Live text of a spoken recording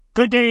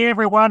Good day,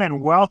 everyone,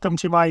 and welcome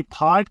to my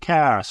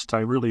podcast.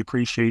 I really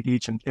appreciate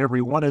each and every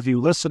one of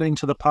you listening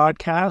to the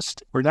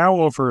podcast. We're now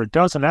over a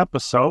dozen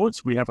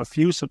episodes. We have a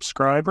few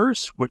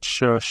subscribers, which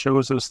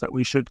shows us that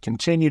we should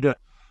continue to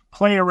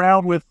play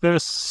around with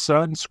this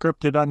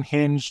unscripted,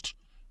 unhinged,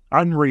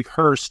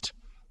 unrehearsed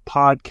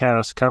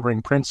podcast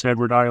covering Prince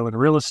Edward Island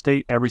real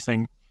estate,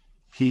 everything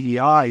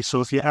PEI. So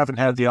if you haven't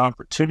had the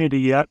opportunity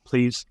yet,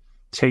 please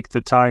take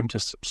the time to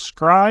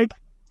subscribe.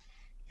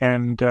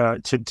 And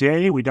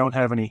today we don't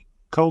have any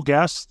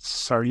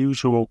co-guests. Our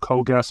usual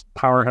co-guest,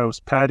 Powerhouse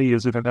Patty,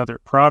 is in another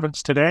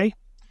province today.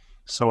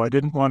 So I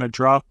didn't want to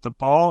drop the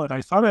ball. And I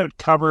thought I'd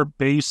cover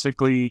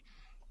basically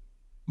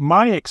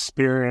my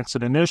experience,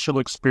 an initial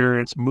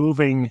experience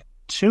moving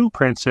to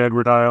Prince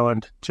Edward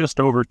Island just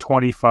over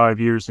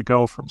 25 years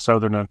ago from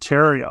Southern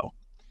Ontario.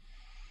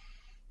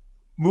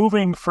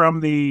 Moving from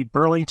the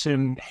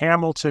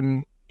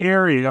Burlington-Hamilton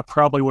area,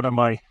 probably one of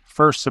my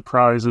first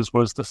surprises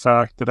was the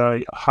fact that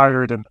I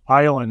hired an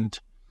island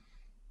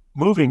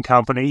moving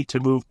company to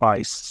move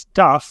my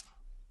stuff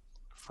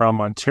from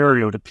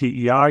Ontario to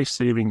PEI,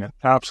 saving an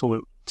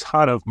absolute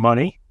ton of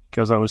money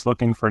because I was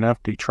looking for an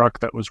empty truck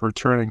that was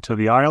returning to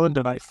the island,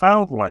 and I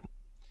found one.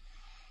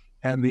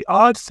 And the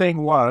odd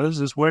thing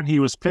is when he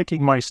was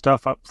picking my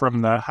stuff up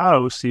from the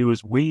house, he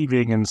was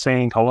waving and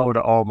saying hello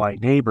to all my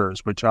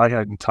neighbors, which I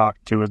hadn't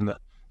talked to in the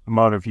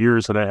amount of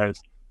years that I had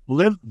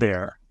lived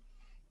there.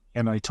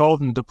 And I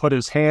told him to put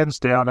his hands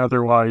down,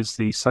 otherwise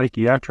the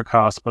psychiatric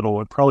hospital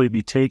would probably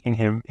be taking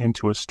him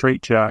into a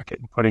straitjacket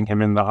and putting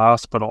him in the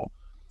hospital,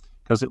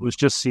 because it was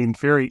just seemed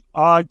very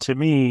odd to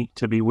me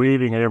to be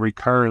waving at every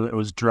car that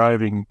was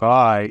driving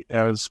by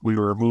as we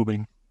were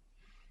moving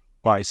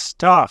my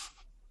stuff.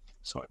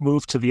 So I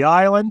moved to the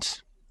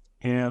island,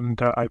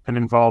 and I've been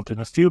involved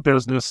in a few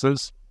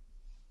businesses,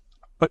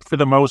 but for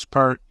the most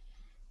part,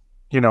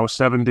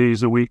 7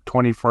 days a week,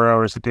 24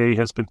 hours a day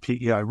has been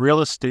PEI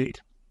real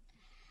estate.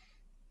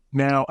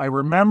 Now, I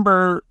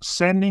remember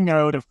sending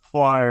out a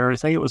flyer, I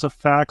think it was a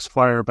fax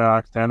flyer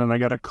back then, and I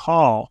got a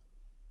call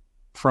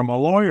from a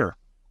lawyer.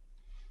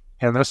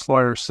 And this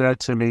lawyer said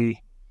to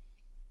me,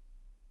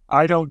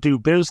 "I don't do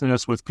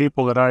business with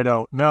people that I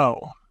don't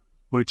know,"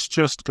 which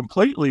just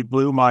completely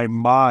blew my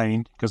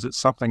mind because it's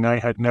something I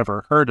had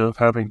never heard of,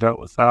 having dealt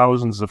with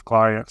thousands of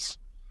clients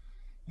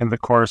in the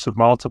course of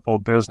multiple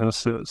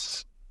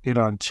businesses. In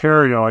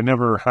Ontario, I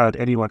never had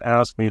anyone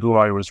ask me who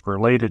I was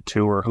related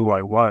to or who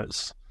I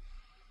was.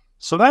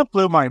 So that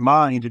blew my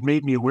mind. It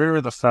made me aware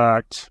of the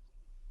fact,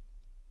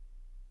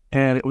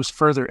 and it was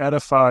further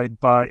edified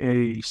by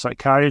a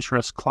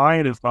psychiatrist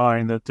client of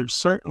mine, that there's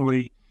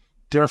certainly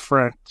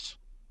different,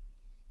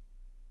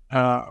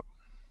 how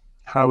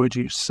would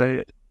you say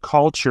it,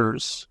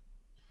 cultures,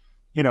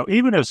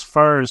 even as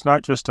far as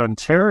not just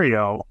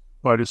Ontario,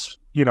 but as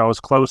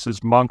close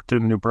as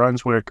Moncton, New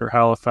Brunswick, or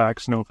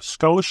Halifax, Nova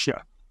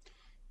Scotia,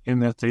 in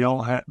that they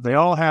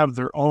all have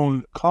their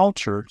own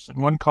cultures.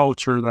 And one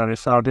culture that I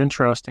found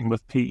interesting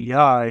with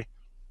PEI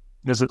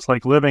is it's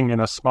like living in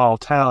a small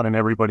town and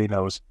everybody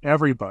knows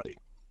everybody,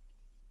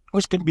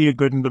 which can be a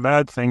good and a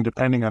bad thing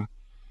depending on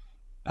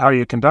how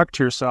you conduct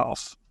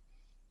yourself.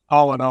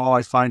 All in all,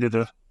 I find it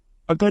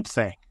a good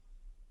thing.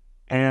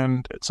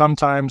 And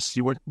sometimes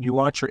you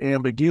want your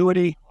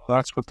ambiguity. Well,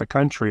 that's what the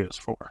country is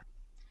for.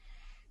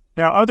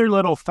 Now, other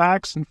little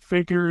facts and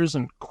figures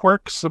and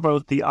quirks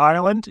about the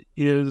island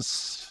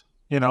is,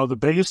 the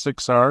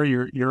basics are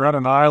you're on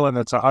an island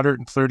that's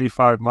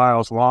 135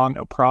 miles long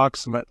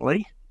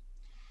approximately.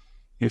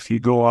 If you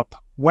go up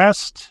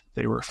west,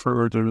 they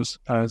refer to it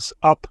as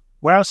up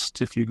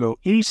west. If you go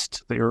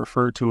east, they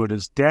refer to it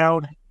as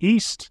down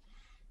east.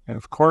 And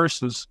of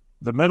course,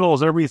 the middle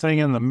is everything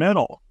in the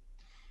middle.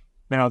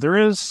 Now, there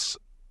is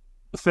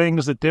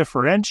things that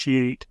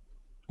differentiate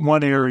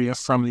one area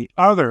from the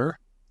other.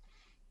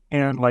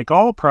 And like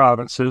all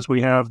provinces,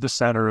 we have the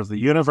center of the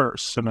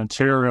universe. In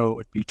Ontario, it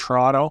would be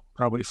Toronto,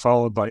 probably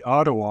followed by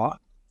Ottawa,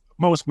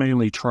 most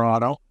mainly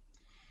Toronto.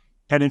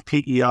 And in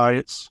PEI,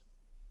 it's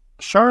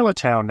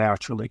Charlottetown,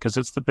 naturally, because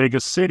it's the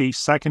biggest city,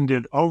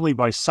 seconded only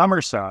by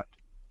Summerside.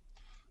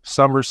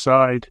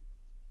 Summerside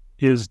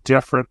is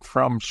different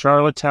from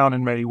Charlottetown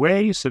in many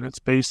ways, and it's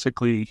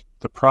basically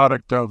the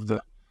product of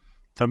the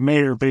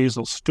mayor,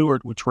 Basil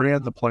Stewart, which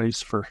ran the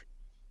place for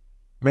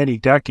many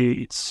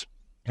decades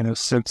and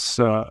has since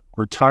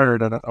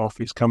retired. I don't know if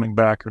he's coming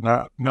back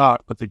or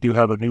not, but they do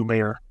have a new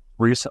mayor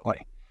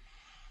recently.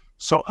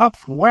 So up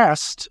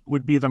west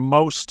would be the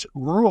most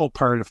rural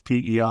part of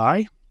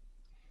PEI,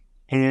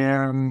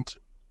 and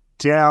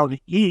down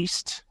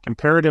east,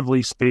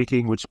 comparatively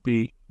speaking, would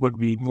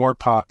be more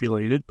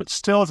populated, but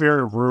still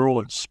very rural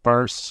and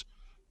sparse.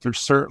 There's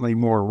certainly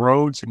more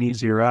roads and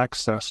easier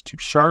access to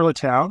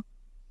Charlottetown,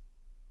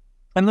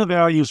 and the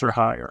values are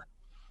higher.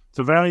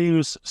 The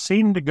values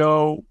seem to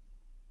go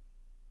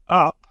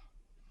up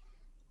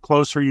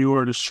closer you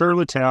are to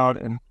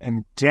Charlottetown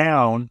and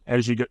down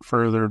as you get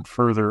further and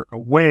further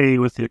away,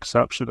 with the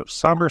exception of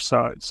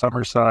Summerside.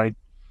 Summerside,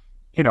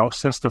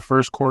 since the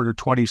first quarter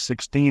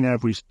 2016,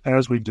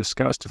 as we've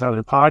discussed in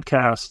other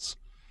podcasts,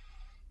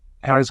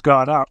 has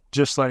gone up,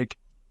 just like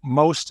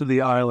most of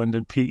the island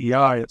in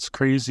PEI. It's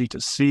crazy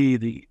to see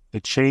the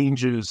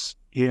changes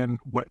in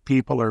what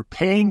people are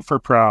paying for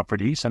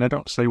properties. And I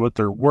don't say what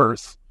they're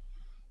worth,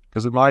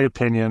 because in my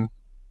opinion,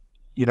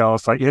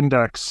 if I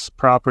index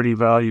property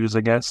values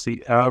against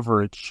the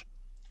average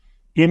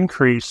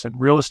increase in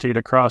real estate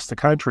across the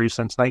country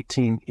since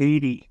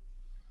 1980,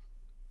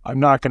 I'm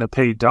not going to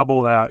pay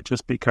double that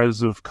just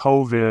because of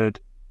COVID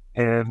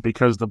and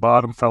because the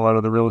bottom fell out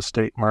of the real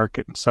estate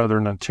market in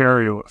Southern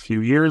Ontario a few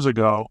years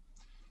ago.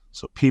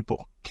 So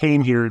people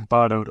came here and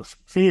bought out of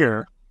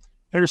fear.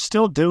 They're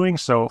still doing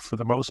so for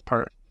the most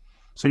part.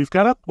 So you've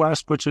got up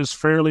west, which is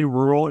fairly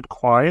rural and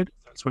quiet.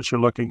 That's what you're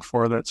looking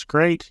for. That's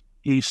great.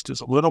 East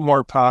is a little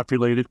more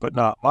populated, but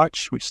not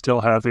much. We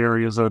still have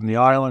areas on the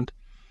island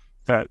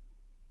that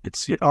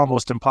it's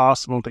almost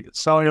impossible to get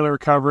cellular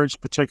coverage,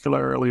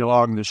 particularly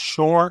along the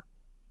shore.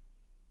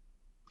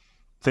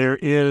 There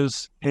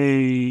is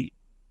a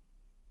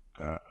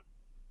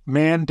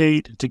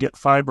mandate to get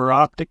fiber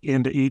optic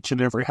into each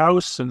and every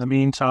house. In the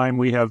meantime,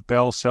 we have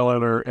Bell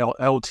Cellular,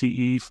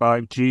 LTE,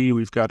 5G.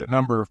 We've got a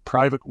number of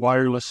private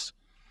wireless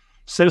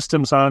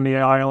systems on the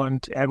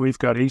island, and we've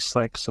got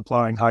Eastlink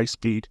supplying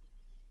high-speed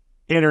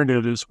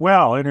internet as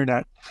well.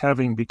 Internet,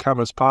 having become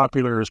as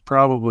popular as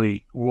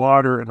probably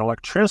water and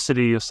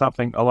electricity, is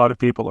something a lot of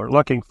people are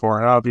looking for.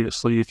 And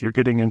obviously, if you're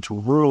getting into a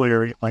rural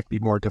area, it might be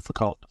more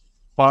difficult to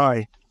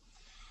find.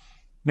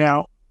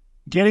 Now,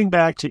 getting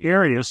back to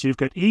areas, you've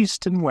got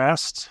east and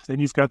west, then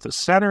you've got the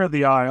center of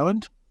the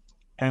island,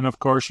 and of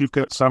course you've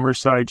got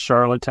Summerside,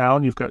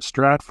 Charlottetown, you've got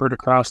Stratford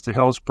across the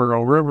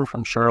Hillsborough River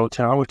from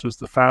Charlottetown, which is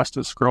the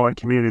fastest growing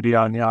community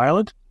on the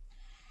island.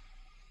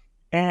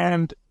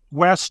 And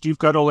west, you've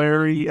got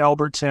O'Leary,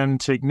 Alberton,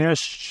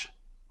 Tignish.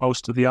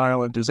 Most of the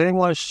island is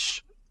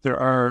English. There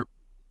are,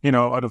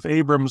 out of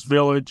Abrams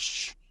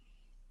Village,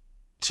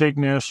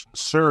 Tignish,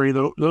 Surrey,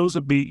 those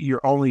would be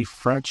your only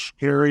French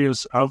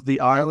areas of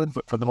the island,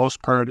 but for the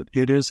most part,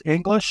 it is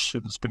English.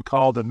 It's been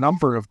called a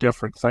number of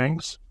different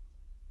things.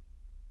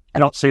 I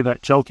don't say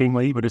that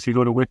jokingly, but if you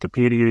go to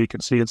Wikipedia, you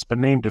can see it's been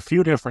named a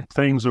few different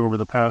things over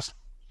the past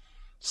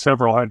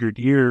several hundred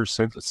years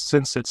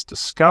since its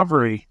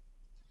discovery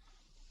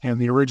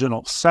and the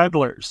original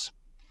settlers.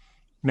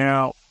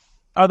 Now,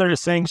 other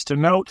things to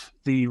note,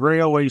 the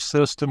railway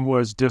system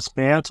was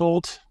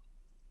dismantled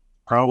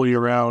probably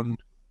around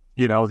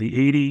the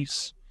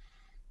 80s.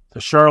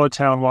 The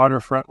Charlottetown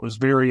waterfront was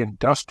very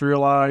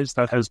industrialized.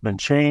 That has been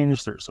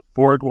changed. There's a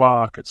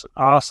boardwalk. It's an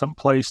awesome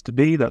place to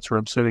be. That's where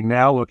I'm sitting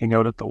now, looking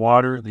out at the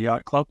water in the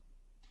yacht club.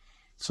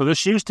 So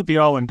this used to be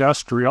all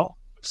industrial.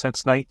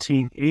 Since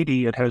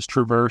 1980, it has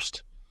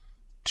traversed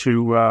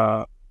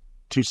to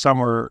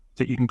somewhere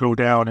that you can go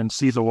down and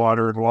see the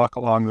water and walk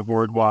along the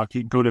boardwalk.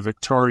 You can go to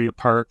Victoria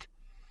Park.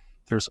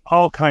 There's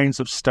all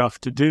kinds of stuff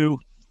to do,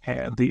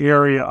 and the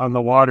area on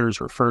the water is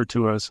referred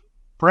to as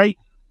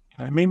Brighton.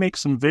 I may make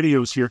some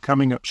videos here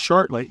coming up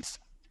shortly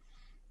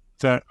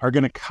that are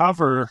going to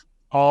cover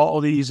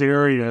all these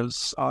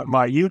areas on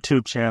my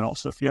YouTube channel.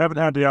 So if you haven't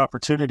had the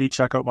opportunity,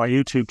 check out my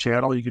YouTube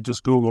channel. You can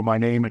just Google my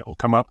name and it will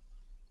come up.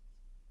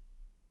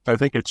 I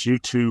think it's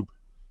YouTube.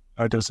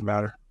 It doesn't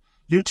matter.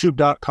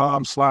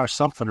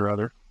 YouTube.com/something or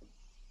other.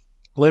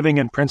 Living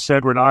in Prince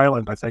Edward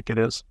Island, I think it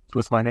is,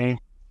 with my name.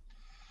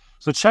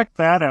 So check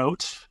that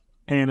out.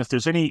 And if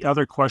there's any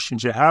other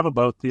questions you have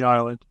about the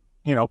island,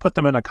 put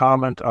them in a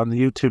comment on the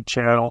YouTube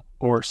channel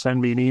or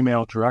send me an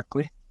email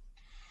directly.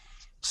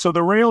 So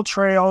the rail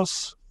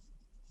trails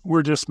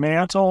were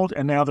dismantled,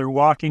 and now they're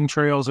walking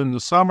trails in the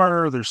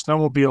summer. There's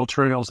snowmobile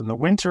trails in the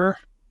winter.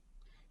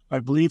 I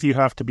believe you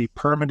have to be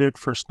permitted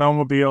for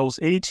snowmobiles.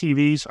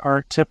 ATVs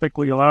aren't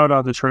typically allowed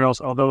on the trails,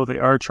 although they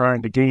are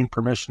trying to gain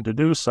permission to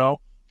do so.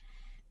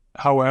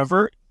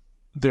 However,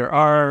 there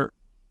are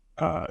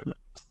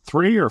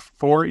 3 or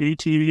 4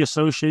 ATV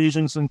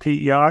associations in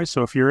PEI.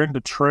 So if you're into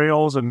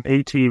trails and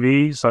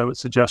ATVs, I would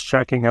suggest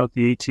checking out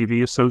the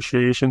ATV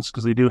associations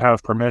because they do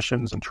have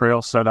permissions and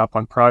trails set up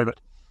on private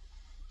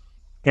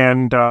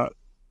and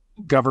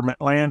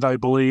government land, I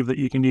believe, that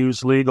you can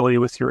use legally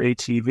with your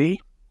ATV.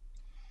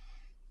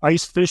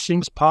 Ice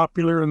fishing's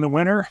popular in the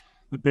winter.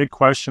 The big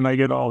question I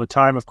get all the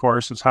time, of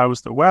course, is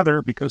how's the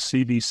weather? Because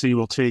CBC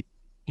will take,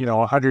 a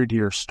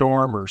 100-year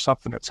storm or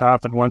something that's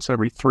happened once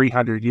every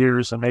 300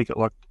 years and make it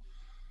look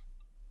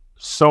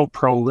so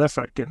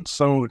prolific and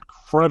so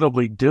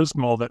incredibly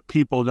dismal that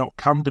people don't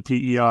come to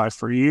PEI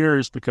for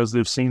years because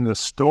they've seen this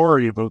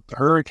story about the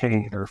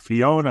hurricane or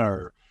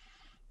Fiona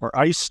or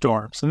ice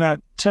storms. And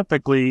that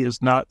typically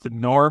is not the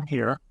norm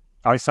here.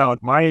 I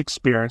found my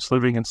experience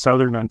living in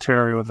Southern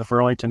Ontario in the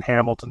Burlington,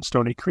 Hamilton,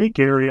 Stony Creek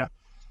area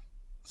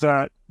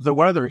that the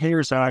weather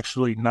here is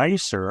actually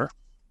nicer.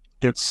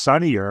 It's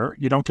sunnier.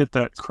 You don't get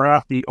that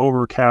crappy,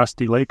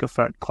 overcasty lake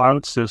effect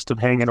cloud system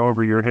hanging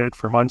over your head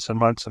for months and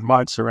months and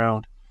months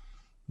around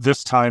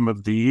this time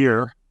of the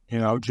year,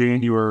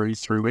 January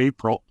through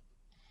April.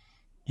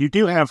 You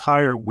do have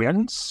higher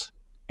winds,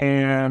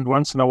 and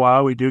once in a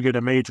while we do get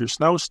a major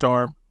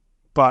snowstorm,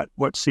 but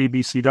what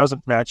CBC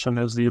doesn't mention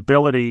is the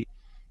ability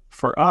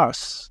for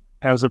us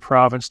as a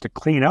province to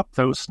clean up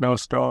those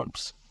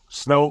snowstorms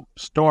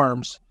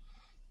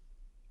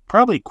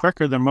probably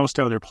quicker than most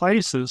other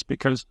places,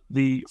 because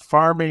the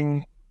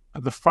farmers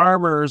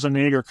and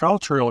the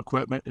agricultural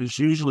equipment is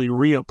usually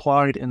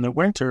reapplied in the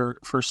winter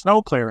for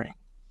snow clearing.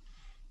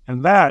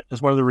 And that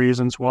is one of the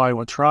reasons why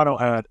when Toronto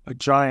had a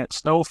giant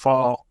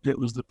snowfall, it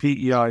was the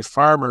PEI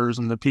farmers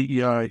and the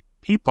PEI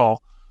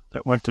people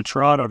that went to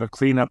Toronto to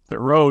clean up the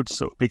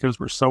roads, because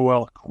we're so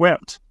well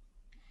equipped.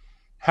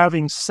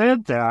 Having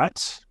said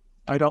that,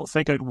 I don't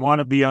think I'd want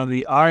to be on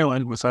the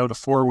island without a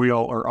four-wheel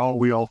or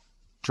all-wheel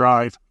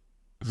drive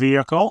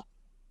vehicle.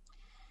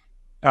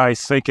 I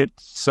think it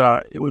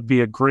would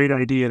be a great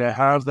idea to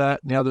have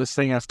that. And the other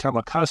thing I've come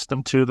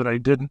accustomed to that I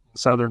didn't in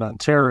Southern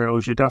Ontario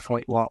is you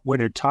definitely want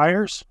winter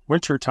tires,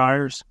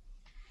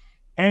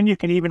 and you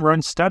can even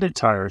run studded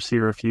tires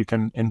here if you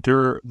can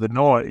endure the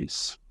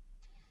noise.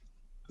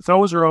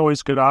 Those are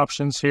always good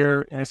options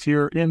here. If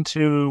you're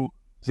into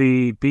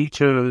the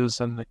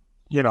beaches and,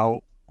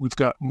 we've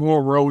got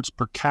more roads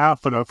per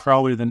capita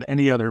probably than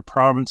any other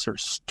province or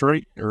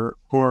state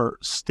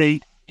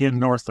in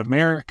North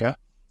America,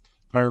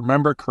 if I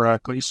remember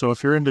correctly. So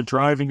if you're into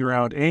driving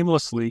around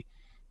aimlessly,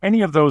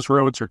 any of those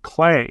roads are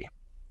clay,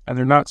 and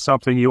they're not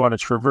something you want to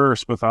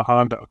traverse with a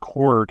Honda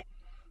Accord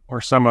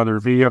or some other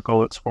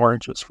vehicle that's 4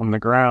 inches from the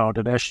ground.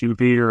 An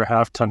SUV or a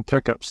half-ton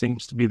pickup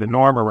seems to be the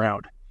norm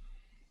around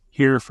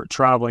here for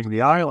traveling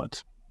the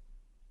island.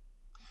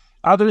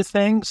 Other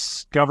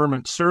things,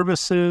 government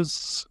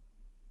services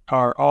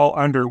are all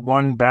under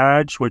one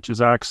badge, which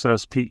is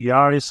Access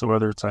PEI. So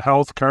whether it's a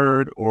health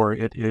card or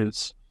it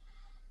is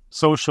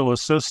social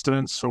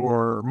assistance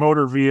or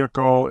motor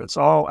vehicle, it's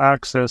all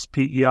Access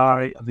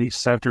PEI. These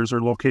centers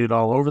are located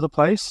all over the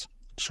place.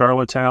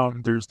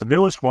 Charlottetown, there's the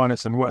newest one.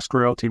 It's in West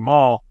Royalty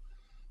Mall,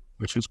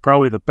 which is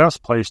probably the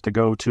best place to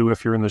go to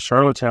if you're in the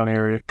Charlottetown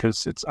area,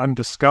 because it's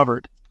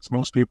undiscovered.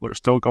 Most people are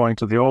still going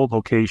to the old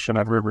location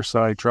on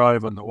Riverside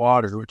Drive on the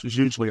water, which is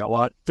usually a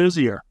lot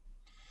busier.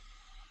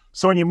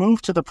 So when you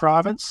move to the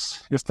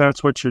province, if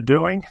that's what you're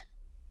doing,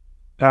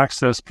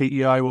 Access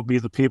PEI will be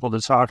the people to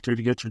talk to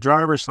get your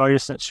driver's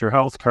license, your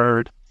health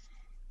card,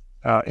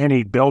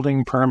 any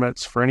building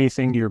permits for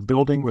anything you're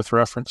building with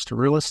reference to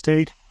real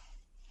estate,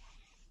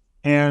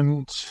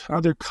 and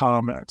other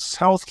comments.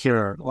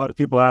 Healthcare. A lot of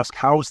people ask,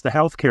 how's the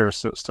healthcare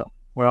system?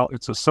 Well,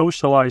 it's a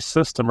socialized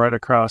system right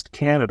across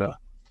Canada.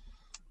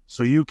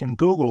 So you can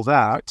Google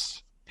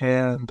that,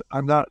 and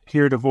I'm not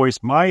here to voice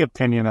my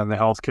opinion on the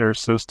healthcare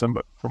system,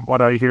 but from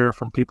what I hear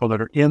from people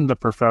that are in the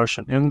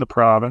profession, in the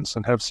province,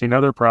 and have seen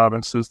other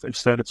provinces, they've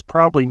said it's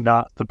probably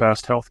not the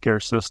best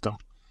healthcare system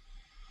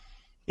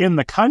in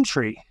the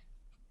country.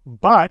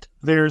 But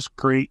there's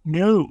great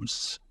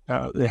news.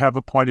 They have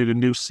appointed a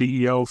new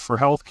CEO for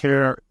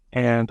healthcare,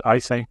 and I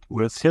think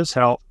with his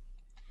help,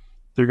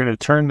 they're going to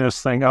turn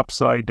this thing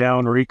upside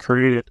down,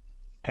 recreate it,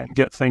 and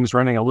get things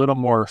running a little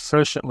more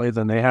efficiently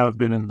than they have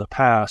been in the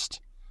past.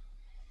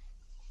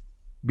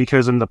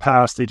 Because in the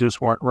past, they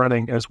just weren't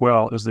running as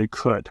well as they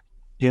could,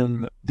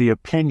 in the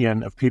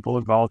opinion of people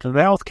involved in the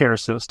healthcare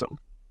system.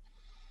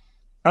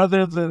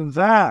 Other than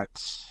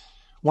that,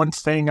 one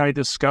thing I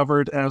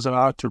discovered as an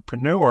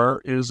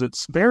entrepreneur is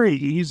it's very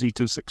easy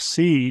to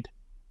succeed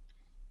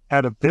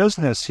at a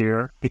business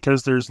here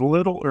because there's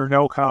little or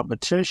no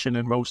competition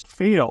in most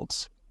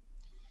fields.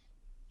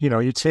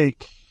 You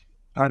take,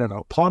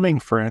 plumbing,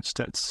 for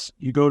instance.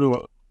 You go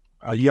to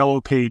a yellow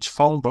page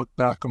phone book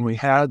back when we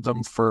had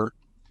them for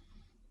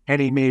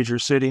any major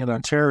city in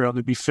Ontario,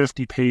 there'd be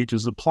 50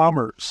 pages of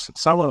plumbers.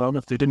 Some of them,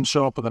 if they didn't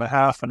show up within a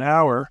half an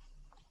hour,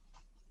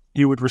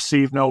 you would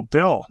receive no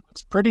bill.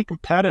 It's pretty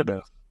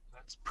competitive.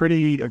 It's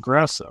pretty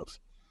aggressive.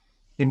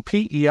 In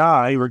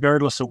PEI,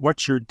 regardless of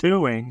what you're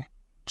doing,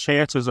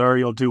 chances are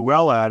you'll do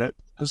well at it,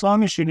 as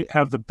long as you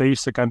have the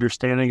basic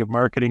understanding of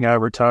marketing,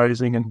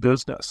 advertising, and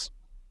business.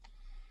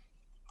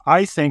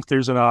 I think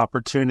there's an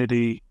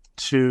opportunity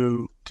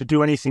to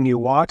do anything you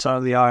want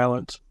on the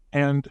island.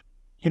 And,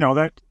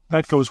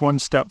 that goes one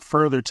step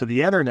further to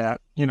the internet.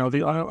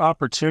 The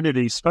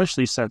opportunity,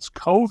 especially since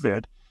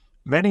COVID,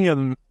 many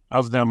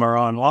of them are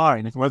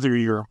online. Whether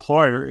your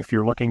employer, if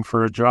you're looking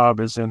for a job,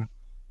 is in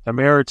the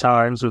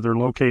Maritimes or they're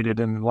located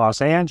in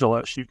Los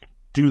Angeles, you can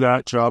do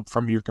that job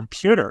from your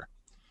computer.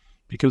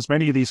 Because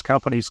many of these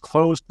companies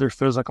closed their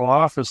physical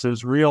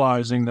offices,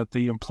 realizing that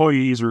the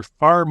employees are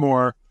far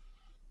more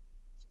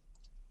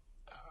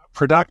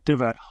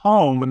productive at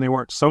home when they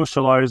weren't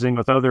socializing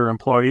with other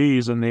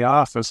employees in the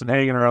office and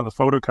hanging around the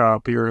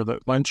photocopier or the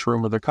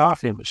lunchroom or the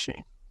coffee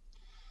machine.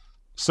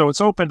 So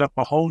it's opened up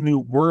a whole new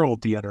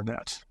world, the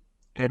internet.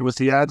 And with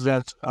the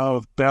advent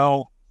of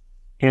Bell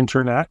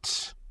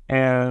Internet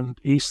and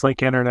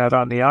Eastlink Internet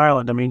on the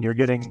island, you're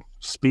getting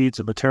speeds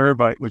of a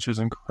terabyte, which is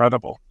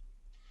incredible.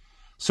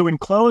 So in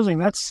closing,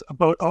 that's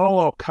about all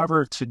I'll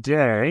cover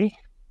today.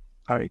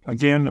 I,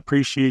 again,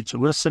 appreciate you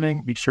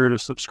listening. Be sure to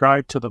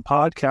subscribe to the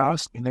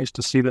podcast. Be nice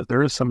to see that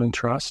there is some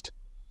interest.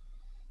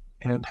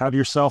 And have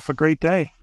yourself a great day.